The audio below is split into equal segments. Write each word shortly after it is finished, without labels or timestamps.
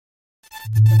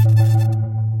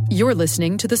You're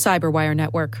listening to the Cyberwire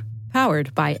Network,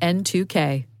 powered by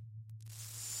N2K.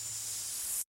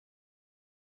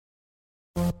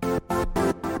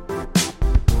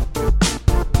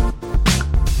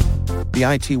 The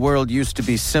IT world used to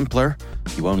be simpler.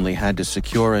 You only had to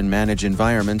secure and manage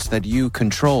environments that you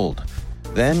controlled.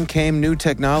 Then came new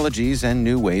technologies and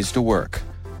new ways to work.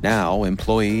 Now,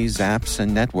 employees, apps,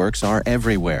 and networks are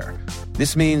everywhere.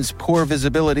 This means poor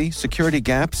visibility, security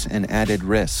gaps, and added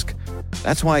risk.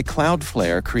 That's why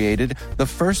Cloudflare created the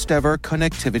first-ever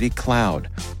connectivity cloud.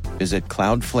 Visit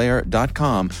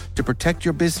cloudflare.com to protect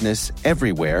your business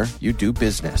everywhere you do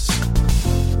business.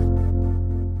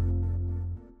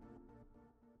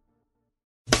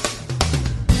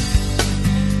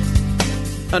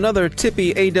 Another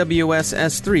tippy AWS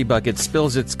S3 bucket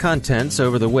spills its contents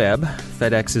over the web.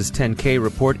 FedEx's 10K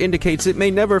report indicates it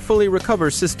may never fully recover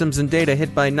systems and data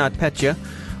hit by NotPetya.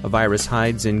 A virus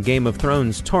hides in Game of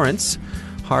Thrones torrents.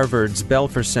 Harvard's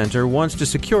Belfer Center wants to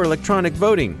secure electronic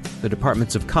voting. The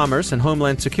Departments of Commerce and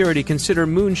Homeland Security consider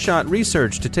moonshot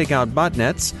research to take out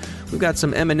botnets. We've got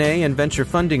some M&A and venture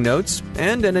funding notes,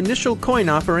 and an initial coin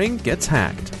offering gets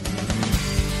hacked.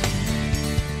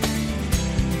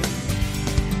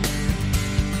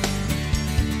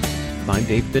 I'm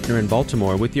Dave Bittner in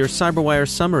Baltimore with your CyberWire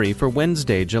summary for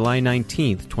Wednesday, July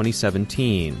 19th,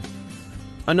 2017.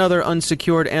 Another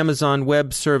unsecured Amazon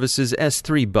Web Services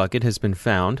S3 bucket has been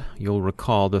found. You'll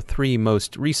recall the three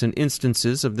most recent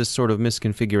instances of this sort of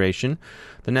misconfiguration.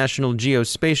 The National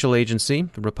Geospatial Agency,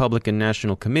 the Republican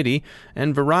National Committee,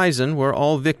 and Verizon were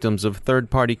all victims of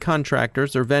third-party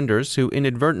contractors or vendors who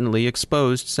inadvertently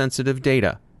exposed sensitive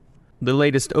data. The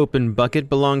latest open bucket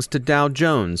belongs to Dow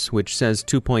Jones, which says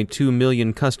 2.2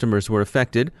 million customers were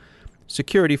affected.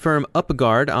 Security firm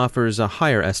UpGuard offers a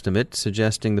higher estimate,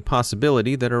 suggesting the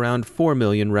possibility that around 4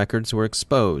 million records were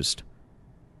exposed.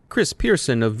 Chris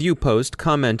Pearson of ViewPost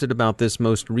commented about this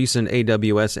most recent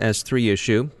AWS S3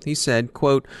 issue. He said,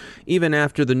 quote, "Even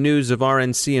after the news of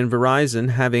RNC and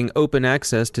Verizon having open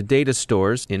access to data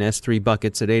stores in S3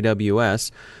 buckets at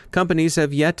AWS, companies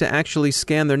have yet to actually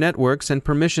scan their networks and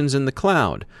permissions in the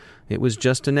cloud. It was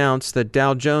just announced that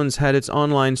Dow Jones had its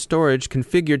online storage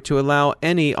configured to allow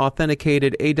any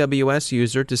authenticated AWS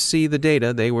user to see the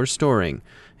data they were storing."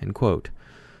 End quote.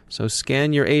 So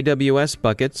scan your AWS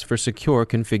buckets for secure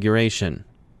configuration.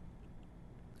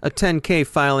 A 10K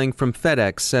filing from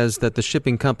FedEx says that the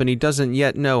shipping company doesn't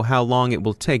yet know how long it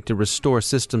will take to restore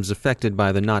systems affected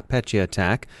by the NotPetya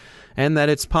attack, and that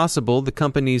it's possible the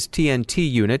company's TNT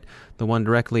unit, the one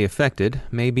directly affected,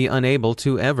 may be unable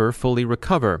to ever fully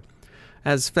recover.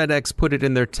 As FedEx put it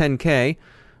in their 10K,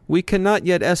 "We cannot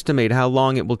yet estimate how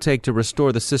long it will take to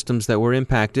restore the systems that were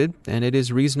impacted, and it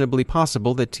is reasonably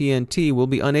possible that TNT will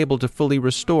be unable to fully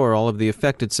restore all of the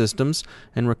affected systems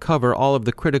and recover all of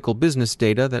the critical business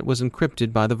data that was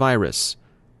encrypted by the virus."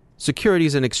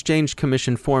 Securities and Exchange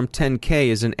Commission Form 10K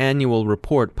is an annual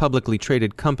report publicly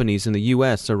traded companies in the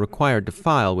U.S. are required to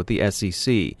file with the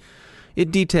SEC.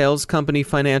 It details company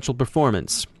financial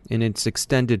performance. In its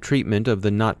extended treatment of the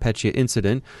NotPetya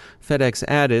incident, FedEx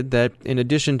added that in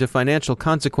addition to financial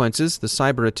consequences, the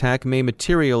cyber attack may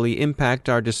materially impact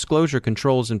our disclosure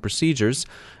controls and procedures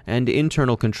and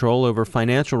internal control over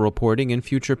financial reporting in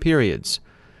future periods.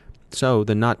 So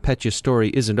the NotPetya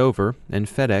story isn't over, and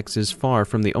FedEx is far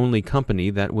from the only company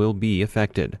that will be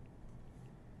affected.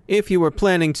 If you were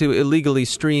planning to illegally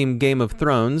stream Game of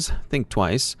Thrones, think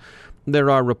twice. There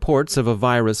are reports of a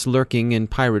virus lurking in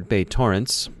Pirate Bay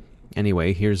torrents.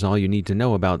 Anyway, here's all you need to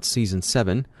know about Season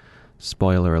 7.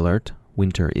 Spoiler alert,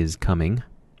 winter is coming.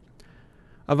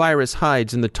 A virus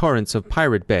hides in the torrents of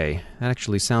Pirate Bay. That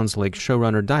actually sounds like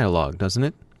showrunner dialogue, doesn't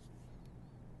it?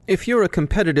 If you're a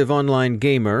competitive online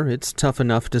gamer, it's tough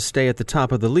enough to stay at the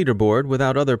top of the leaderboard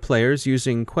without other players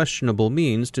using questionable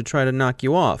means to try to knock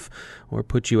you off or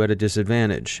put you at a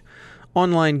disadvantage.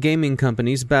 Online gaming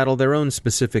companies battle their own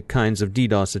specific kinds of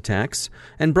DDoS attacks,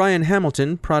 and Brian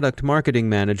Hamilton, product marketing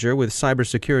manager with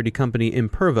cybersecurity company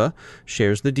Imperva,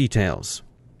 shares the details.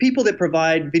 People that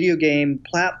provide video game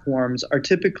platforms are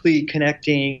typically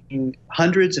connecting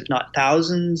hundreds, if not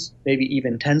thousands, maybe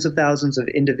even tens of thousands of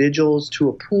individuals to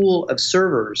a pool of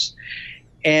servers.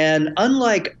 And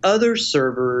unlike other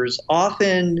servers,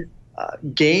 often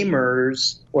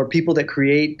gamers or people that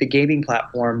create the gaming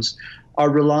platforms are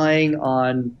relying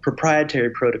on proprietary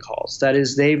protocols. That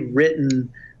is, they've written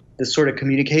the sort of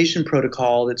communication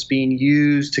protocol that's being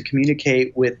used to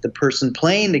communicate with the person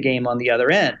playing the game on the other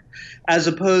end, as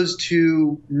opposed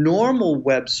to normal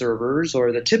web servers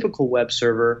or the typical web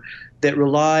server that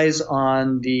relies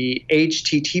on the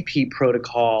HTTP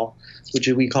protocol, which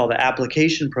we call the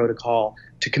application protocol,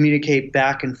 to communicate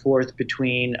back and forth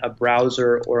between a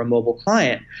browser or a mobile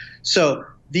client. So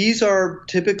these are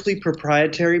typically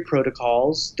proprietary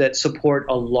protocols that support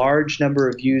a large number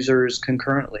of users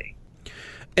concurrently.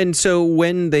 And so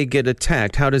when they get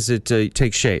attacked, how does it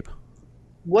take shape?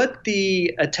 What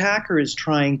the attacker is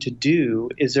trying to do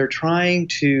is they're trying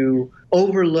to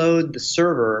overload the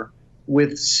server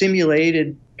with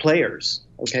simulated players.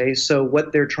 Okay, so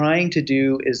what they're trying to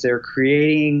do is they're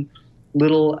creating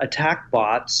little attack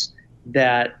bots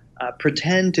that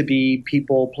pretend to be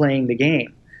people playing the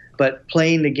game, but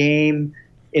playing the game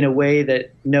in a way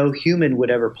that no human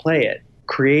would ever play it,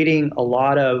 creating a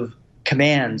lot of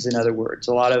commands, in other words,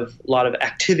 a lot of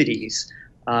activities,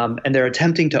 and they're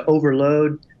attempting to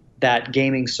overload that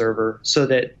gaming server so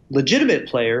that legitimate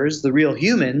players, the real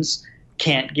humans,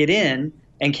 can't get in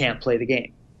and can't play the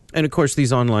game. And of course,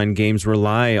 these online games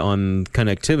rely on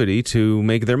connectivity to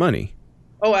make their money.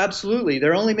 Oh, absolutely.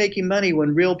 They're only making money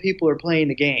when real people are playing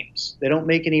the games. They don't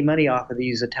make any money off of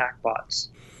these attack bots.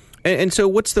 And so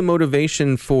what's the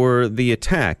motivation for the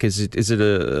attack? Is it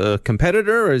a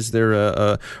competitor, or is there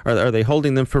are they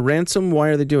holding them for ransom? Why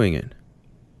are they doing it?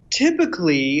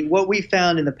 Typically, what we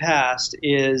found in the past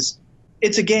is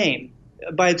it's a game.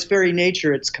 By its very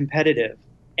nature, it's competitive.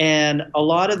 And a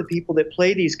lot of the people that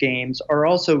play these games are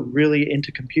also really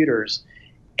into computers.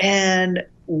 And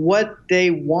what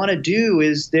they want to do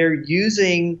is they're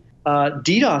using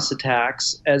DDoS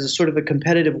attacks as a sort of a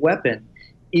competitive weapon,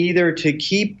 either to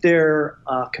keep their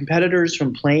competitors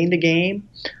from playing the game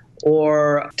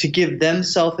or to give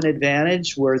themselves an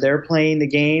advantage where they're playing the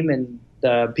game and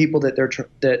the people that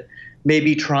that may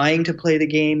be trying to play the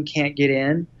game can't get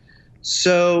in.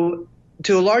 So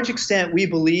to a large extent, we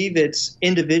believe it's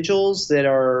individuals that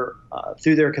are,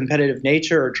 through their competitive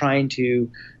nature, are trying to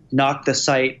knock the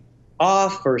site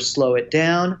off or slow it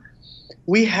down.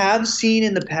 We have seen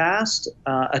in the past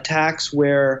attacks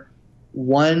where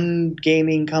one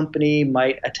gaming company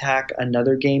might attack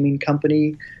another gaming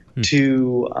company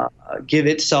to give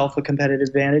itself a competitive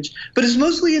advantage. But it's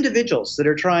mostly individuals that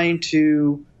are trying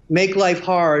to make life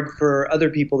hard for other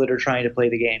people that are trying to play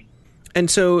the game. And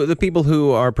so the people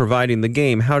who are providing the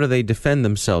game, how do they defend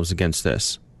themselves against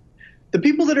this? The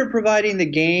people that are providing the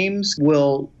games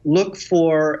will look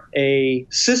for a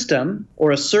system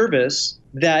or a service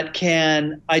that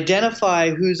can identify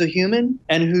who's a human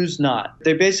and who's not.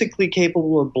 They're basically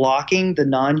capable of blocking the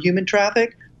non-human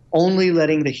traffic, only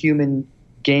letting the human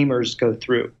gamers go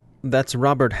through. That's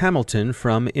Robert Hamilton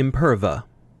from Imperva.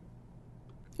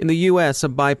 In the U.S., a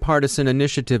bipartisan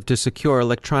initiative to secure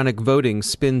electronic voting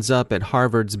spins up at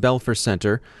Harvard's Belfer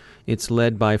Center. It's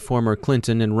led by former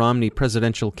Clinton and Romney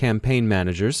presidential campaign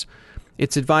managers.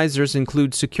 Its advisors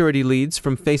include security leads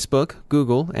from Facebook,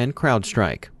 Google, and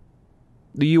CrowdStrike.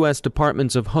 The U.S.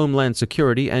 Departments of Homeland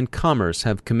Security and Commerce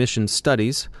have commissioned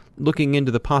studies looking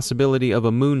into the possibility of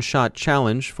a moonshot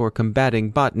challenge for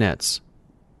combating botnets.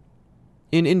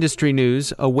 In industry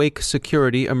news, Awake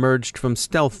Security emerged from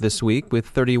stealth this week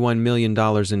with $31 million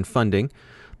in funding.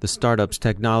 The startup's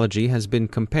technology has been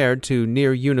compared to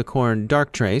near-unicorn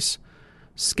Darktrace.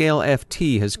 Scale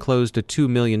FT has closed a $2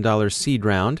 million seed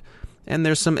round. And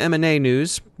there's some M&A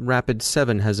news.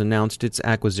 Rapid7 has announced its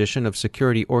acquisition of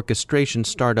security orchestration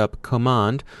startup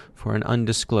Command for an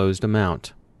undisclosed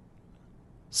amount.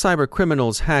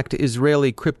 Cybercriminals hacked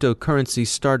Israeli cryptocurrency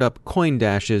startup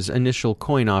CoinDash's initial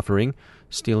coin offering,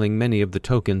 stealing many of the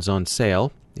tokens on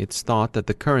sale. It's thought that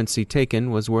the currency taken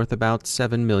was worth about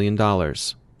 $7 million.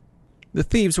 The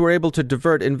thieves were able to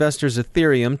divert investors'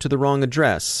 Ethereum to the wrong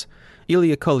address.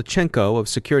 Ilya Kolichenko of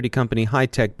security company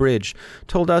High-Tech Bridge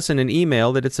told us in an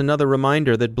email that it's another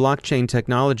reminder that blockchain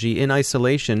technology in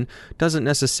isolation doesn't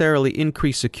necessarily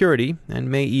increase security and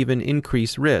may even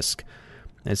increase risk.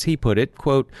 As he put it,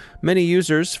 quote, "Many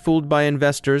users, fooled by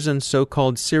investors and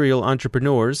so-called serial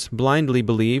entrepreneurs, blindly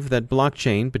believe that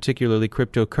blockchain, particularly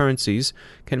cryptocurrencies,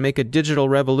 can make a digital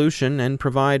revolution and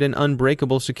provide an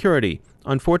unbreakable security.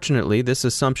 Unfortunately, this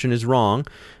assumption is wrong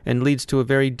and leads to a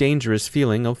very dangerous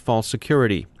feeling of false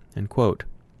security." End quote.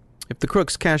 If the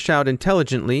crooks cash out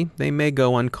intelligently, they may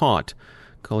go uncaught.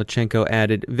 Kolichenko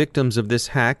added, victims of this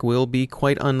hack will be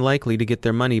quite unlikely to get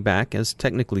their money back, as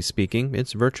technically speaking,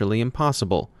 it's virtually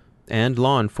impossible. And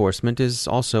law enforcement is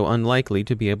also unlikely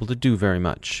to be able to do very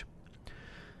much.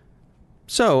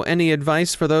 So, any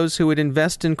advice for those who would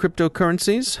invest in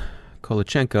cryptocurrencies?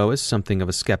 Kolichenko is something of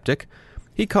a skeptic.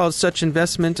 He calls such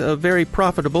investment a very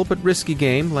profitable but risky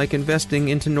game, like investing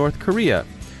into North Korea.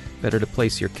 Better to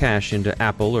place your cash into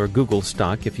Apple or Google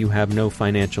stock if you have no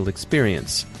financial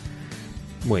experience.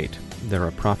 Wait, There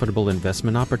are profitable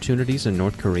investment opportunities in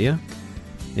North Korea?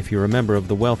 If you're a member of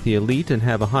the wealthy elite and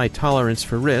have a high tolerance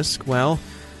for risk, well,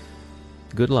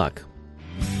 good luck.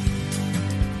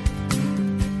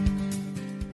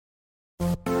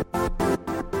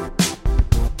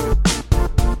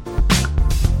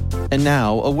 And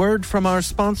now, a word from our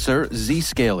sponsor,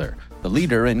 Zscaler, the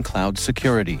leader in cloud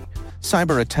security.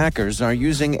 Cyber attackers are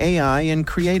using AI in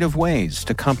creative ways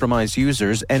to compromise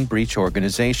users and breach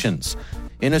organizations.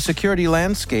 In a security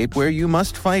landscape where you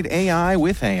must fight AI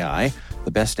with AI,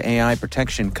 the best AI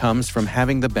protection comes from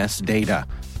having the best data.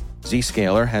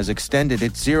 Zscaler has extended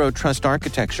its Zero Trust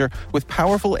architecture with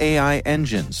powerful AI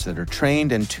engines that are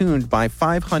trained and tuned by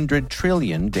 500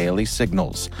 trillion daily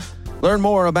signals. Learn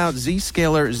more about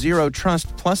Zscaler Zero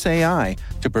Trust Plus AI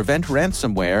to prevent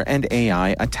ransomware and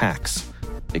AI attacks.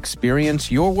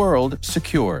 Experience your world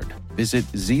secured. Visit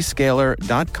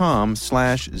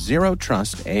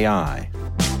zscaler.com/zerotrustai.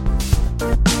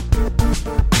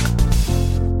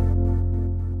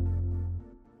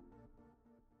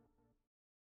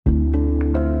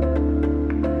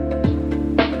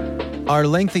 Are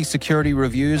lengthy security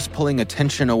reviews pulling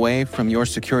attention away from your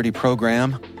security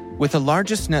program? With the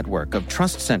largest network of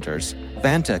trust centers,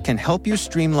 Vanta can help you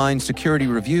streamline security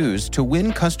reviews to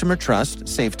win customer trust,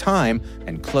 save time,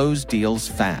 and close deals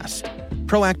fast.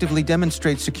 Proactively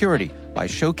demonstrate security by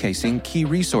showcasing key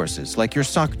resources like your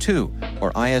SOC 2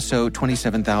 or ISO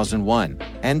 27001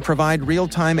 and provide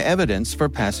real-time evidence for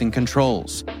passing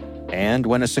controls. And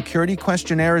when a security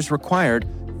questionnaire is required,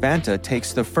 Vanta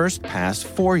takes the first pass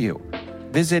for you.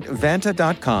 Visit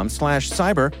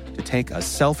vanta.com/cyber to take a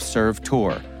self-serve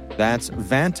tour. That's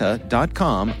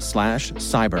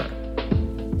vanta.com/cyber.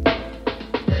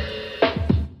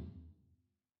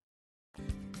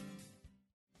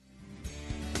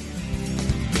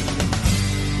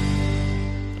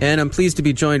 And I'm pleased to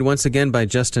be joined once again by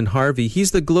Justin Harvey.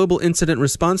 He's the Global Incident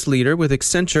Response Leader with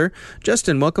Accenture.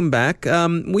 Justin, welcome back.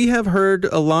 We have heard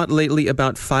a lot lately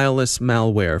about fileless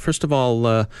malware. First of all,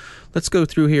 let's go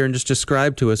through here and just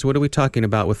describe to us, what are we talking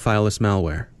about with fileless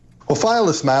malware? Well,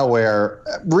 fileless malware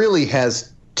really has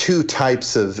two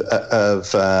types of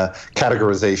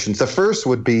categorizations. The first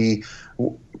would be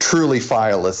truly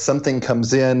fileless. Something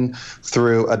comes in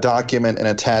through a document, an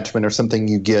attachment, or something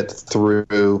you get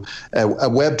through a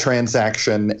web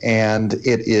transaction, and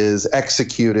it is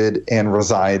executed and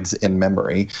resides in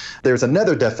memory. There's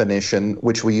another definition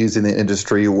which we use in the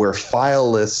industry where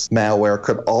fileless malware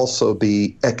could also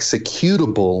be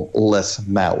executable-less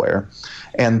malware.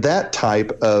 And that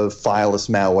type of fileless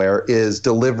malware is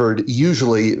delivered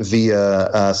usually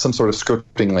via some sort of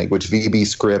scripting language.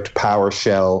 VBScript,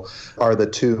 PowerShell are the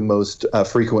two most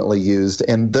frequently used.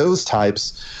 And those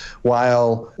types,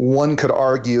 while one could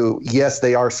argue, yes,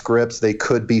 they are scripts, they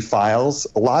could be files,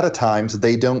 a lot of times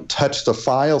they don't touch the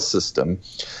file system.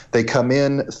 They come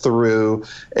in through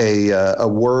a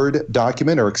Word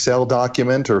document or Excel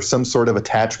document or some sort of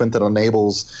attachment that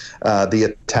enables the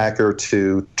attacker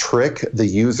to trick the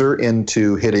user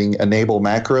into hitting enable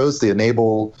macros. The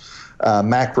enable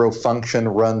macro function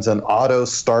runs an auto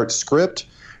start script.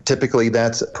 Typically,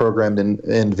 that's programmed in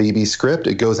VBScript.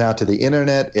 It goes out to the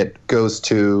internet. It goes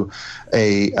to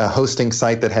a hosting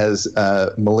site that has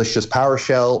malicious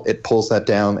PowerShell. It pulls that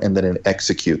down, and then it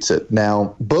executes it.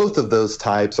 Now, both of those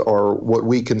types are what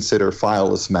we consider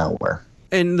fileless malware.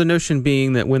 And the notion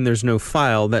being that when there's no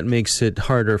file, that makes it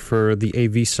harder for the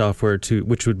AV software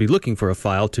which would be looking for a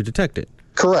file, to detect it.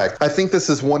 Correct. I think this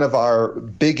is one of our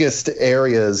biggest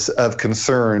areas of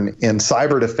concern in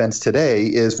cyber defense today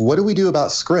is what do we do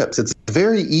about scripts? It's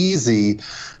very easy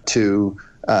to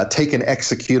take an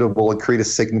executable and create a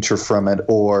signature from it,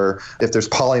 or if there's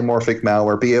polymorphic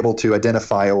malware, be able to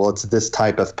identify, well, it's this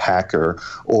type of packer,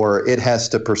 or it has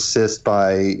to persist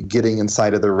by getting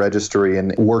inside of the registry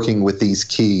and working with these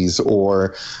keys,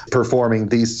 or performing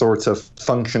these sorts of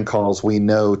function calls we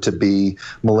know to be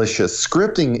malicious.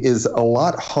 Scripting is a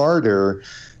lot harder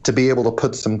to be able to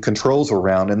put some controls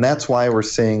around, and that's why we're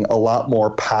seeing a lot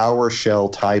more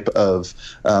PowerShell type of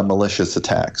malicious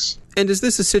attacks. And is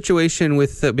this a situation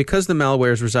with, because the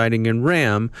malware is residing in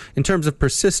RAM, in terms of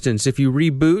persistence, if you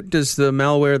reboot, does the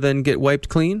malware then get wiped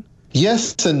clean?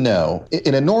 Yes and no.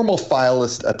 In a normal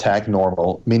fileless attack,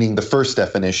 normal, meaning the first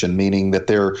definition, meaning that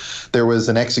there was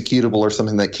an executable or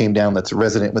something that came down that's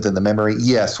resident within the memory,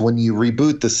 yes, when you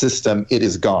reboot the system, it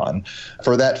is gone.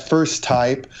 For that first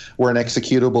type, where an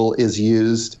executable is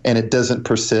used and it doesn't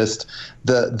persist,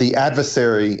 the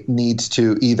adversary needs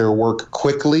to either work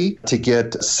quickly to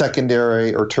get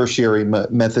secondary or tertiary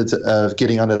methods of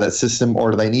getting onto that system,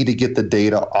 or they need to get the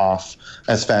data off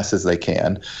as fast as they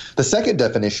can. The second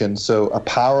definition so a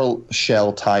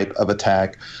PowerShell type of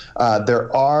attack.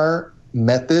 There are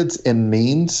methods and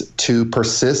means to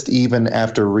persist even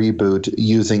after reboot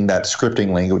using that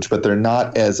scripting language, but they're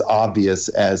not as obvious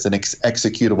as an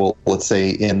executable, let's say,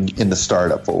 in the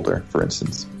startup folder, for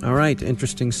instance. All right,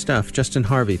 interesting stuff. Justin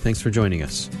Harvey, thanks for joining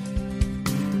us.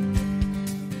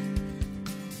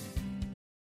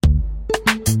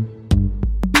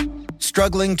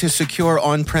 Struggling to secure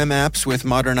on-prem apps with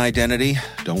modern identity?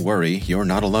 Don't worry, you're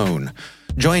not alone.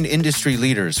 Join industry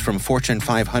leaders from Fortune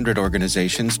 500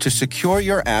 organizations to secure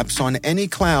your apps on any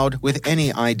cloud with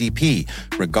any IDP,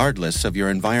 regardless of your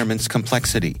environment's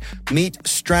complexity. Meet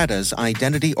Strata's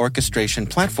identity orchestration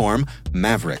platform,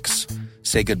 Mavericks.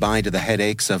 Say goodbye to the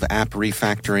headaches of app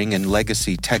refactoring and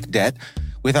legacy tech debt.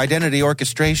 With identity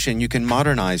orchestration, you can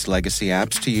modernize legacy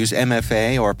apps to use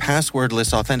MFA or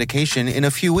passwordless authentication in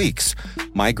a few weeks,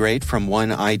 migrate from one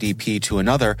IDP to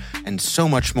another, and so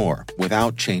much more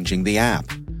without changing the app.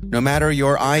 No matter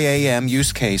your IAM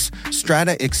use case,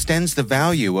 Strata extends the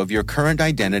value of your current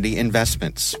identity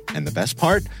investments. And the best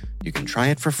part? You can try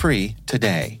it for free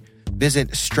today.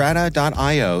 Visit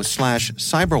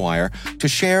strata.io/cyberwire to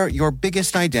share your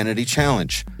biggest identity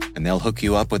challenge, and they'll hook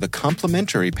you up with a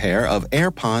complimentary pair of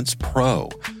AirPods Pro.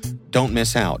 Don't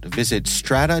miss out. Visit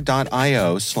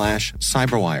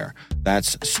strata.io/cyberwire.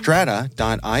 That's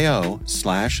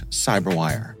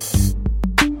strata.io/cyberwire.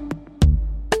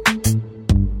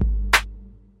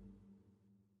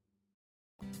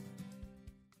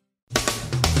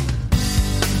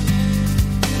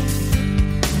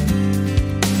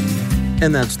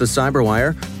 And that's the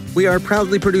Cyberwire. We are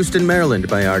proudly produced in Maryland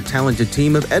by our talented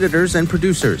team of editors and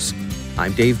producers.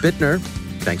 I'm Dave Bittner.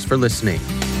 Thanks for listening.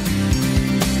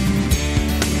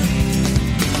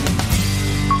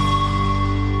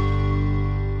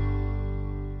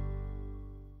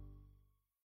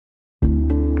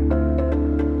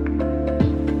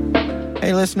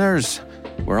 Hey, listeners.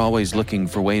 We're always looking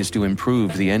for ways to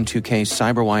improve the N2K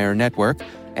Cyberwire network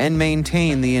and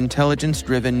maintain the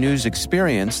intelligence-driven news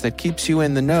experience that keeps you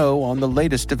in the know on the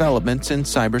latest developments in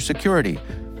cybersecurity.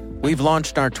 We've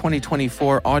launched our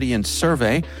 2024 audience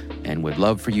survey and would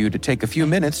love for you to take a few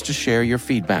minutes to share your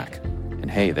feedback. And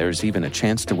hey, there's even a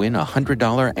chance to win a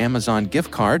 $100 Amazon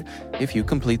gift card if you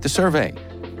complete the survey.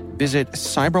 Visit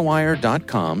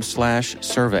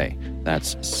cyberwire.com/survey.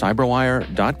 That's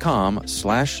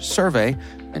cyberwire.com/survey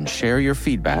and share your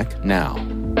feedback now.